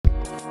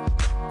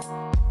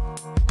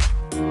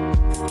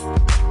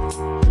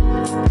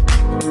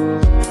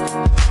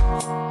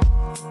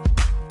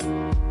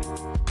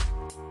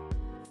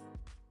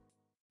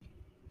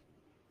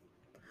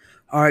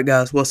Alright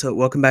guys, what's up?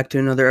 Welcome back to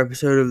another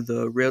episode of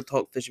the Real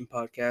Talk Fishing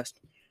Podcast.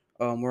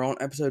 We're on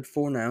episode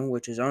 4 now,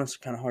 which is honestly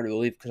kind of hard to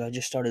believe because I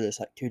just started this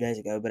like 2 days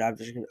ago, but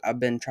I've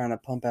been trying to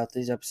pump out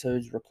these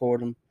episodes,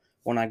 record them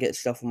when I get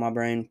stuff in my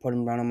brain, put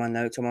them down on my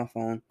notes on my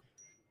phone,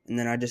 and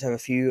then I just have a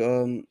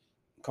few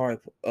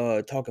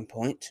talking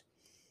points.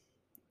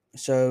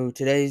 So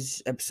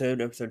today's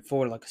episode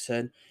 4, like I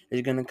said,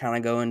 is going to kind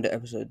of go into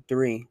episode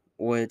 3,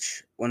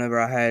 which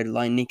whenever I had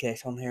Lane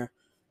Nikes on here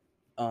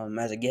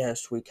as a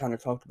guest, we kind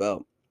of talked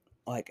about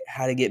like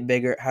how to get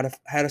bigger, how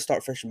to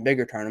start fishing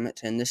bigger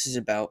tournaments, and this is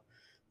about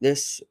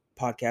this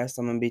podcast.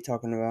 I'm gonna be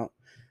talking about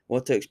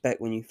what to expect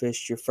when you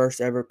fish your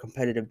first ever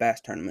competitive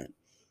bass tournament.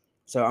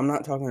 So I'm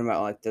not talking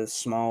about like the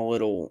small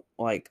little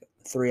like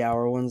 3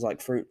 hour ones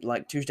like fruit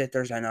like Tuesday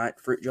Thursday night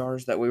fruit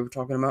jars that we were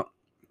talking about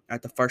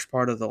at the first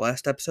part of the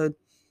last episode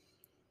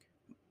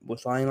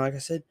with Lion, like I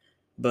said.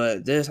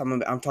 But this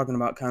I'm talking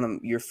about kind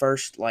of your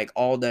first like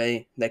all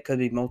day that could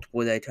be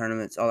multiple day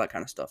tournaments, all that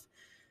kind of stuff.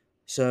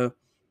 So,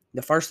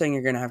 the first thing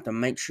you're going to have to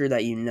make sure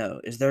that you know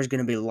is there's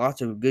going to be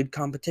lots of good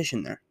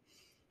competition there.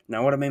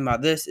 Now, what I mean by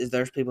this is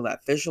there's people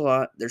that fish a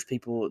lot. There's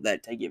people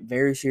that take it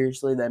very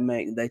seriously.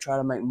 They try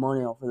to make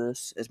money off of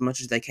this as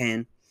much as they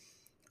can.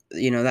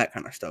 That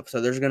kind of stuff. So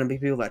there's going to be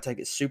people that take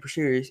it super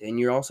serious, and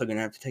you're also going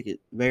to have to take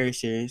it very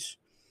serious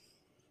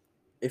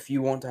if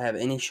you want to have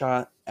any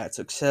shot at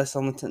success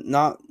on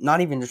not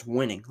even just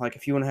winning. Like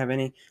if you want to have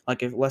any,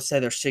 like if let's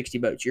say there's 60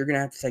 boats, you're going to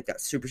have to take that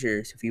super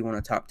serious if you want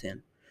a top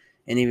 10.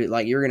 And even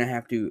like you're gonna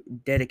have to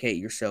dedicate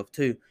yourself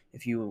to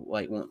if you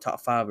like want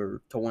top five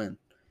or to win,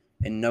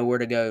 and know where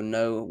to go,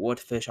 know what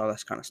to fish, all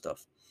this kind of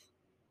stuff.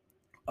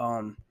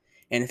 Um,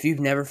 and if you've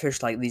never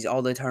fished like these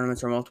all day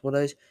tournaments or multiple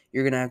days,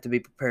 you're gonna have to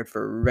be prepared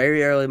for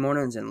very early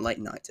mornings and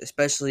late nights,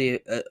 especially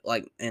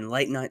and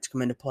late nights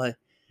come into play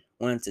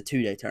when it's a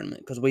 2 day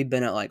tournament. Because we've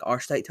been at like our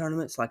state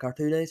tournaments, like our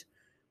 2 days,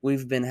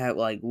 we've been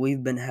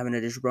having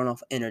to just run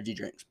off energy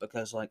drinks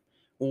because like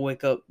we'll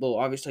wake up. Well,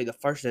 obviously the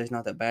first day is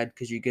not that bad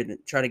because you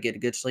try to get a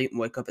good sleep and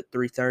wake up at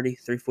 3:30,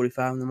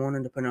 3:45 in the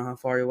morning, depending on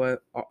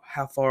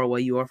how far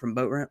away you are from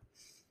boat ramp,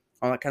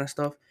 all that kind of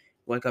stuff.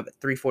 Wake up at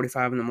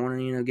 3:45 in the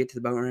morning, get to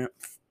the boat ramp.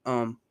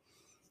 Um,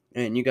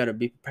 and you got to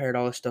be prepared,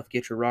 all this stuff.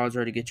 Get your rods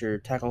ready, get your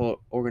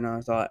tackle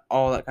organized,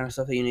 all that kind of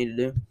stuff that you need to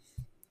do.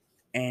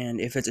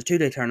 And if it's a 2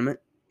 day tournament,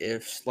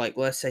 if like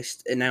let's say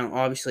now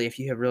obviously if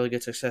you have really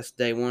good success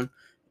day one,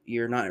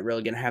 you're not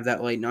really gonna have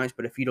that late nights.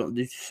 But if you don't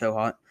do so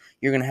hot,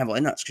 you're gonna have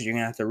late nights because you're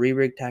gonna have to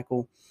re-rig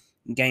tackle,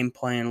 game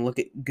plan, look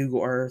at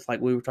Google Earth like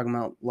we were talking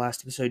about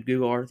last episode.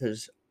 Google Earth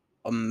is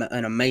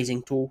an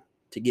amazing tool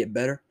to get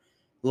better.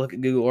 Look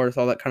at Google Earth,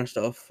 all that kind of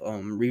stuff.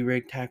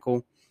 Re-rig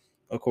tackle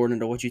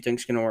according to what you think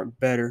is gonna work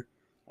better,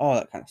 all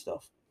that kind of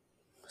stuff.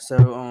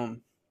 So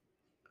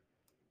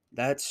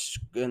that's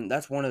good.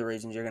 That's one of the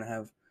reasons you're gonna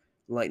have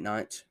late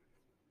nights,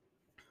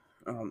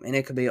 and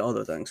it could be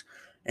other things.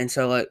 And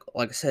so,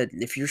 like I said,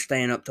 if you're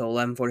staying up till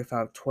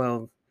 11:45,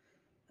 12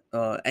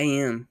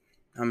 a.m.,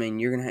 I mean,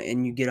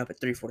 and you get up at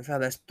 3:45.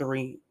 That's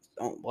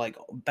like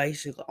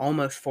basically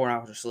almost 4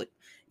 hours of sleep.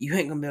 You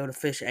ain't gonna be able to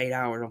fish 8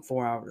 hours on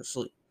 4 hours of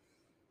sleep.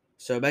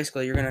 So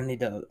basically, you're gonna need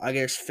to, I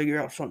guess,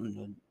 figure out something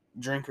to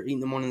drink or eat in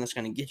the morning that's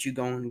gonna get you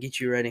going, get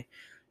you ready.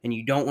 And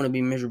you don't want to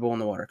be miserable in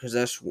the water because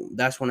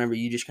that's whenever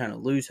you just kind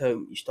of lose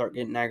hope. You start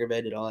getting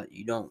aggravated. All that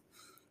you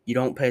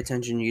don't pay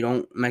attention, you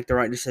don't make the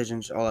right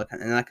decisions, all that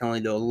and that can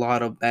lead to a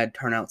lot of bad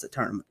turnouts at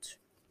tournaments.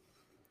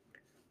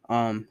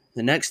 The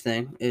next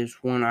thing is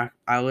when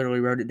I literally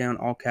wrote it down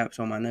all caps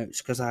on my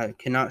notes because I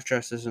cannot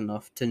stress this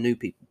enough to new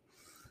people.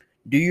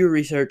 Do your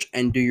research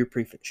and do your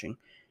pre-fishing.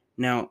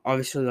 Now,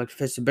 obviously, like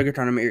if it's a bigger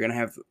tournament, you're gonna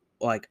have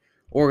like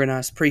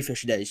organized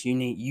pre-fish days. You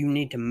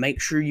need to make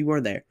sure you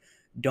are there.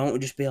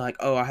 Don't just be like,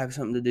 oh, I have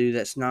something to do.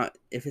 That's not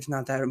if it's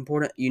not that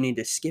important. You need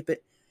to skip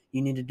it.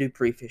 You need to do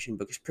pre-fishing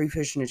because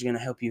pre-fishing is gonna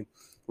help you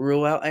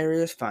rule out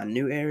areas, find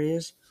new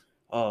areas,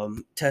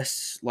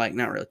 tests like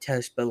not really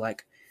tests, but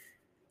like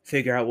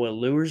figure out what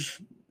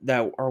lures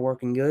that are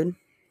working good.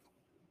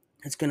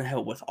 It's gonna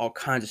help with all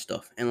kinds of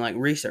stuff and like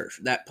research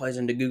that plays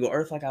into Google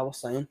Earth, like I was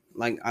saying.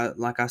 Like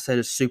I said,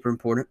 is super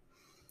important.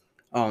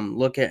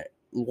 Look at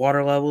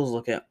water levels.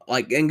 Look at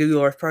like in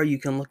Google Earth Pro, you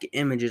can look at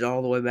images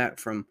all the way back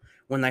from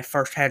when they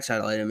first had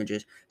satellite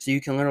images. So you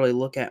can literally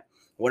look at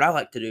what I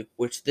like to do,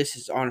 which this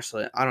is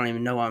honestly I don't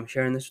even know why I'm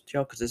sharing this with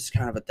y'all because this is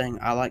kind of a thing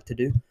I like to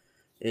do.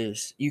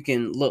 Is you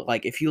can look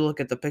like if you look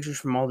at the pictures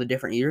from all the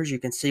different years, you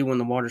can see when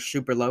the water's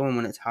super low and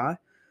when it's high.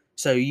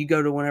 So you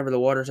go to whenever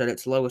the water's at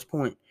its lowest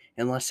point,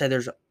 and let's say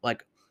there's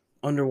like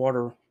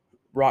underwater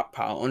rock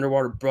pile,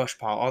 underwater brush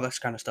pile, all this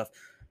kind of stuff.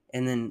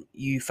 And then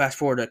you fast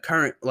forward to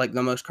current, like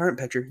the most current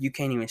picture, you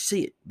can't even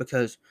see it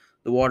because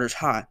the water's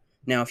high.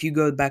 Now, if you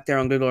go back there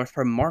on Google Earth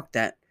Pro, mark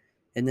that,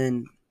 and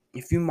then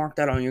if you mark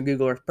that on your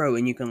Google Earth Pro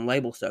and you can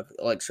label stuff,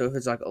 like so if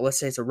it's like, let's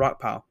say it's a rock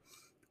pile,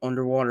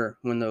 underwater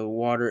when the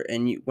water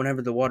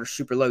whenever the water's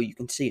super low you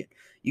can see it.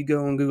 You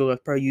go on Google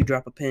Earth Pro, you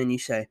drop a pin, you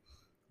say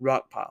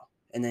rock pile,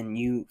 and then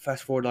you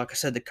fast forward, like I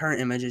said, the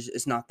current image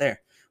is not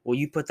there. Well,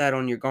 you put that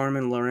on your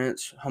Garmin,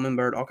 Lowrance,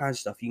 Humminbird, all kinds of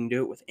stuff. You can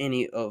do it with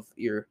any of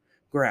your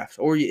graphs.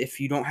 Or if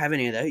you don't have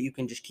any of that, you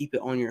can just keep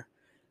it on your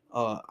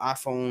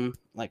iPhone,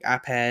 like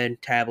iPad,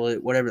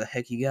 tablet, whatever the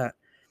heck you got.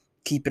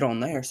 Keep it on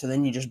there. So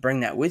then you just bring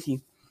that with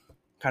you,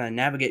 kind of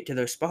navigate to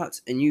those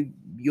spots, and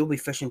you'll be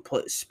fishing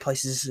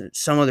places that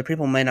some other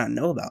people may not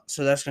know about.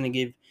 So that's going to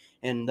give,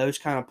 and those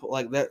kind of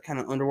like that kind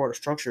of underwater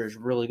structure is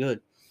really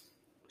good.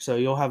 So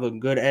you'll have a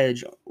good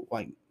edge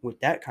like with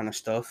that kind of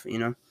stuff,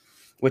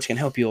 which can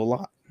help you a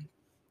lot.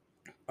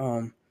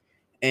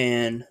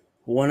 And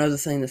one other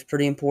thing that's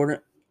pretty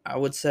important, I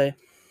would say,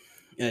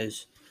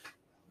 is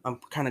I'm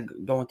kind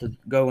of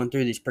going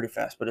through these pretty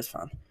fast, but it's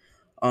fine.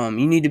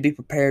 You need to be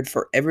prepared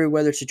for every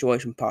weather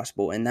situation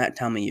possible in that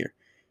time of year.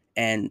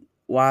 And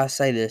why I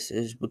say this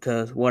is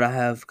because what I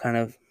have kind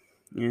of,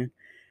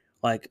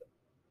 like,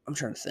 I'm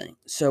trying to think.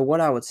 So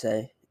what I would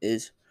say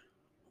is,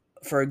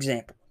 for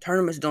example,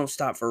 tournaments don't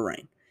stop for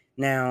rain.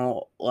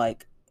 Now,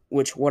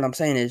 which what I'm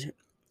saying is,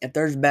 if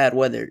there's bad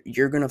weather,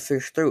 you're gonna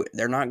fish through it.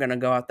 They're not gonna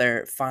go out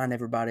there, find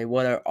everybody,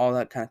 whatever, all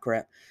that kind of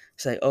crap.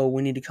 Say, oh,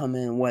 we need to come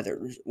in.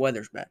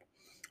 Weather's bad.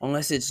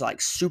 Unless it's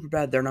like super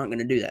bad, they're not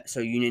gonna do that.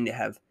 So you need to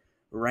have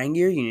rain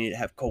gear. You need to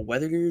have cold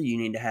weather gear. You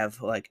need to have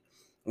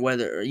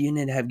weather. You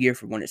need to have gear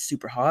for when it's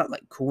super hot,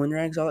 like cooling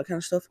rags, all that kind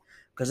of stuff.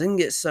 Because it can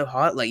get so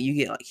hot, like you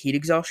get like heat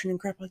exhaustion and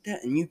crap like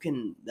that,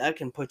 and that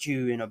can put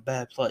you in a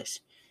bad place.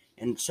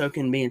 And so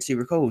can being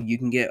super cold.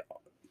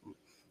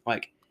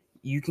 Like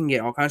you can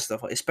get all kinds of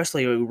stuff,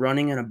 especially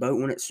running in a boat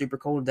when it's super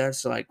cold.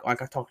 That's like I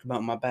talked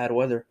about my bad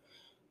weather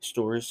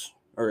stories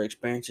or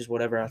experiences,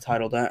 whatever I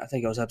titled that. I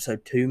think it was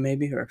episode 2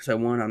 maybe, or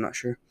episode 1. I'm not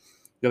sure.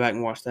 Go back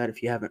and watch that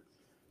if you haven't.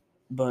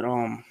 But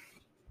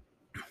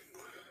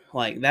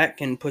like that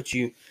can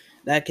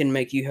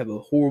make you have a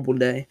horrible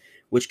day,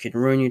 which can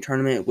ruin your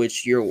tournament,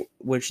 which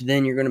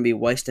then you're going to be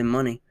wasting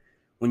money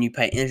when you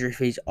pay injury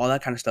fees, all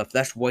that kind of stuff.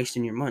 That's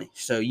wasting your money.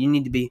 So you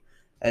need to be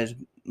as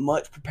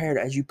much prepared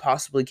as you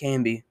possibly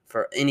can be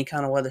for any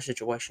kind of weather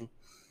situation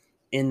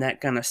in that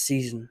kind of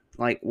season,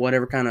 like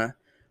whatever time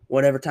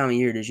of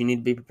year it is. You need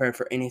to be prepared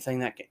for anything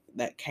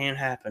that can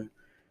happen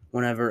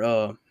whenever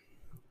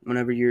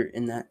you're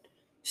in that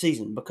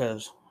season,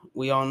 because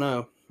we all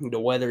know the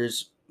weather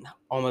is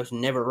almost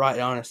never right,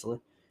 honestly.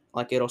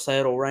 Like it'll say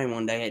it'll rain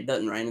one day, it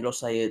doesn't rain. It'll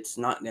say it's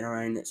not gonna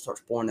rain, it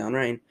starts pouring down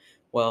rain.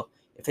 Well,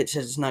 if it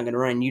says it's not gonna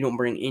rain, you don't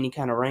bring any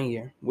kind of rain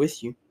gear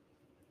with you,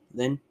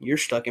 then you're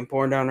stuck in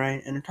pouring down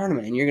rain in a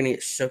tournament, and you're gonna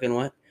get soaking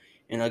wet.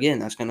 And again,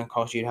 that's gonna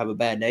cause you to have a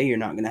bad day. You're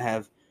not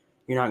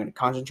gonna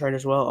concentrate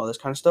as well, all this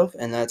kind of stuff,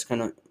 and that's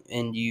gonna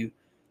end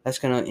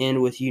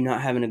with you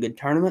not having a good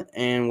tournament,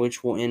 and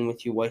which will end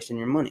with you wasting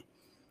your money.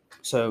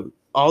 So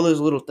all those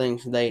little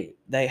things, they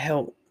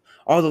help.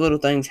 All the little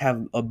things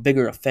have a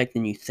bigger effect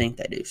than you think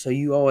they do. So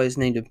you always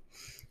need to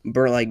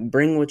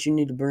bring what you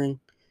need to bring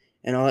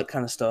and all that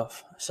kind of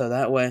stuff. So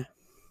that way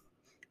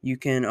you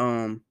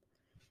can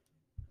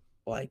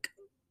like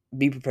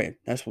be prepared.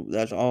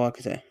 That's all I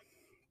can say.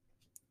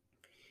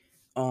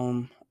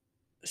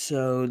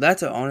 So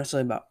that's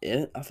honestly about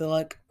it. I feel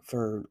like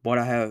for what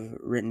I have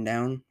written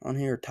down on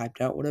here, or typed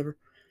out, whatever.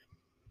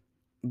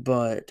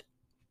 But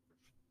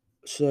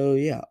so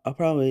yeah,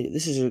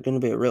 this is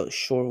going to be a really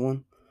short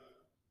one.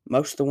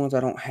 Most of the ones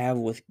I don't have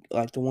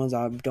the ones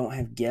I don't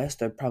have guests,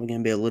 they're probably going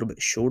to be a little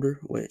bit shorter,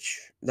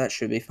 which that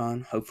should be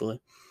fine,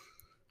 hopefully.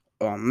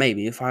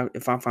 Maybe if I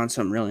find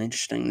something really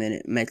interesting, then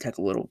it may take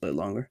a little bit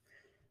longer.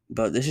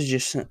 But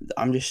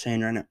I'm just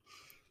saying right now.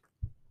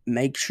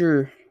 Make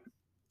sure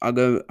I'll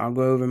go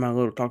over my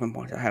little talking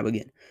points I have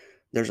again.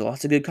 There's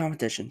lots of good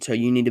competition, so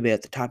you need to be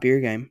at the top of your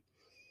game.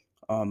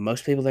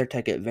 Most people there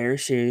take it very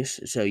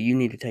serious, so you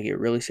need to take it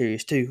really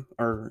serious too,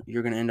 or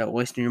you're going to end up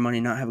wasting your money,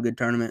 not have a good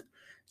tournament.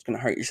 It's going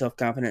to hurt your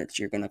self-confidence.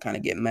 You're going to kind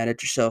of get mad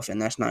at yourself,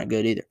 and that's not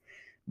good either.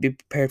 Be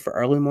prepared for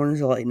early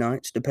mornings or late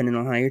nights, depending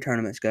on how your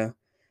tournaments go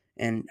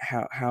and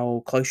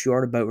how close you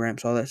are to boat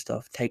ramps, all that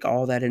stuff. Take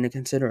all that into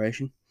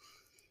consideration.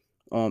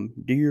 Do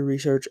your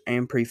research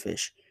and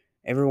pre-fish.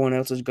 Everyone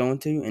else is going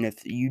to, and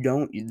if you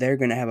don't, they're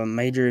going to have a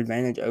major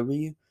advantage over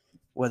you,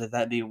 whether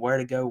that be where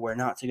to go, where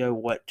not to go,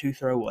 what to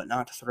throw, what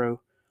not to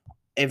throw,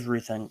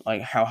 everything,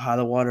 like how high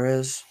the water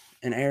is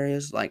in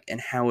areas, like,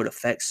 and how it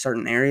affects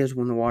certain areas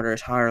when the water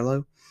is high or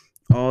low,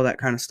 all that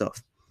kind of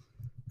stuff.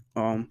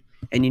 And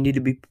you need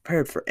to be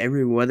prepared for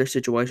every weather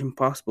situation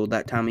possible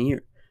that time of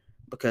year,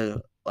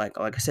 because like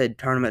I said,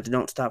 tournaments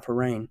don't stop for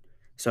rain.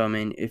 So I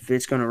mean, if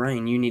it's gonna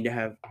rain, you need to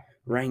have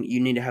rain. You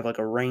need to have like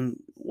a rain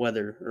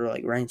weather or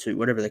like rain suit,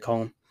 whatever they call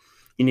them.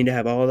 You need to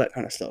have all that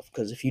kind of stuff,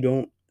 because if you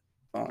don't,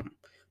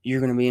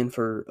 you're gonna be in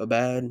for a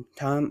bad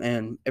time,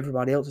 and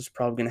everybody else is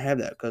probably gonna have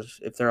that because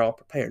if they're all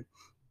prepared.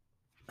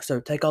 So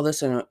take all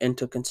this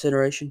into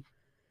consideration,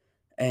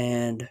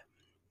 and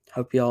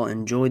hope y'all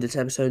enjoyed this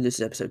episode. This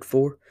is episode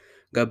 4.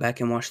 Go back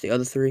and watch the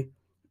other 3.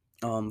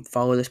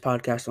 Follow this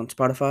podcast on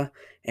Spotify,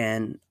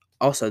 and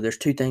also there's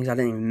 2 things I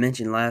didn't even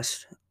mention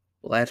last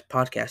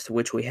podcast,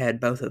 which we had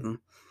both of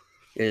them.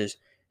 Is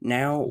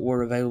now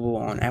we're available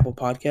on Apple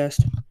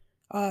Podcast.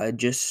 I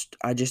just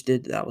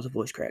did that was a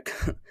voice crack.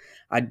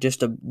 I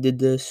just did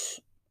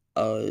this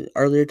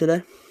earlier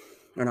today.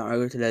 or not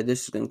earlier today.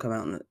 This is gonna come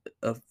out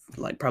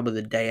like probably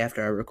the day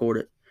after I record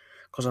it,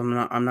 because I'm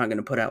not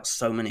gonna put out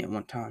so many at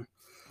one time.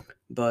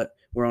 But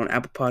we're on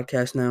Apple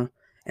Podcasts now,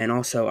 and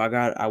also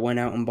I went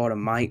out and bought a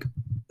mic,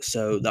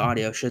 so the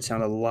audio should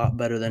sound a lot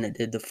better than it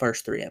did the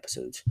first 3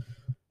 episodes,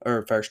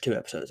 or first 2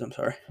 episodes. I'm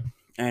sorry,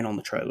 and on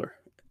the trailer.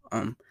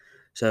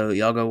 So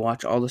y'all go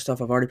watch all the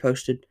stuff I've already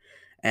posted,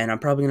 and I'm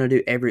probably gonna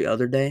do every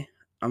other day.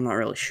 I'm not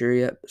really sure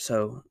yet.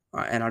 So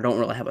and I don't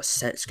really have a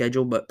set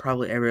schedule, but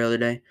probably every other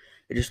day.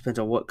 It just depends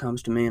on what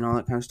comes to me and all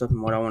that kind of stuff,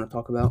 and what I want to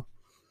talk about,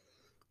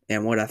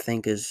 and what I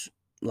think is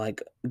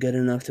like good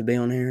enough to be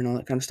on here and all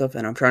that kind of stuff.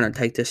 And I'm trying to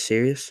take this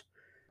serious,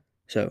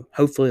 so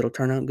hopefully it'll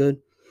turn out good,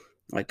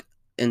 like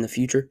in the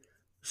future.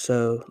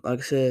 So like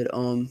I said,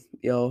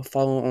 y'all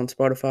follow on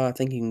Spotify. I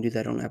think you can do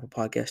that on Apple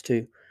Podcasts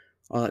too.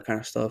 All that kind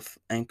of stuff.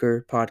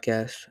 Anchor,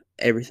 podcast,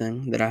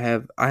 everything that I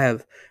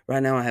have.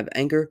 Right now I have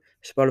Anchor,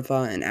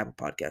 Spotify, and Apple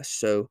Podcasts.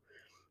 So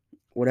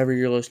whatever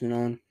you're listening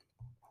on,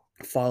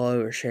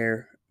 follow or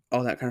share,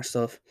 all that kind of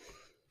stuff.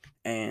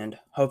 And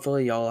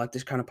hopefully y'all like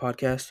this kind of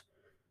podcast.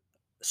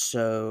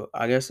 So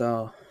I guess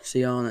I'll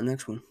see y'all on the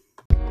next one.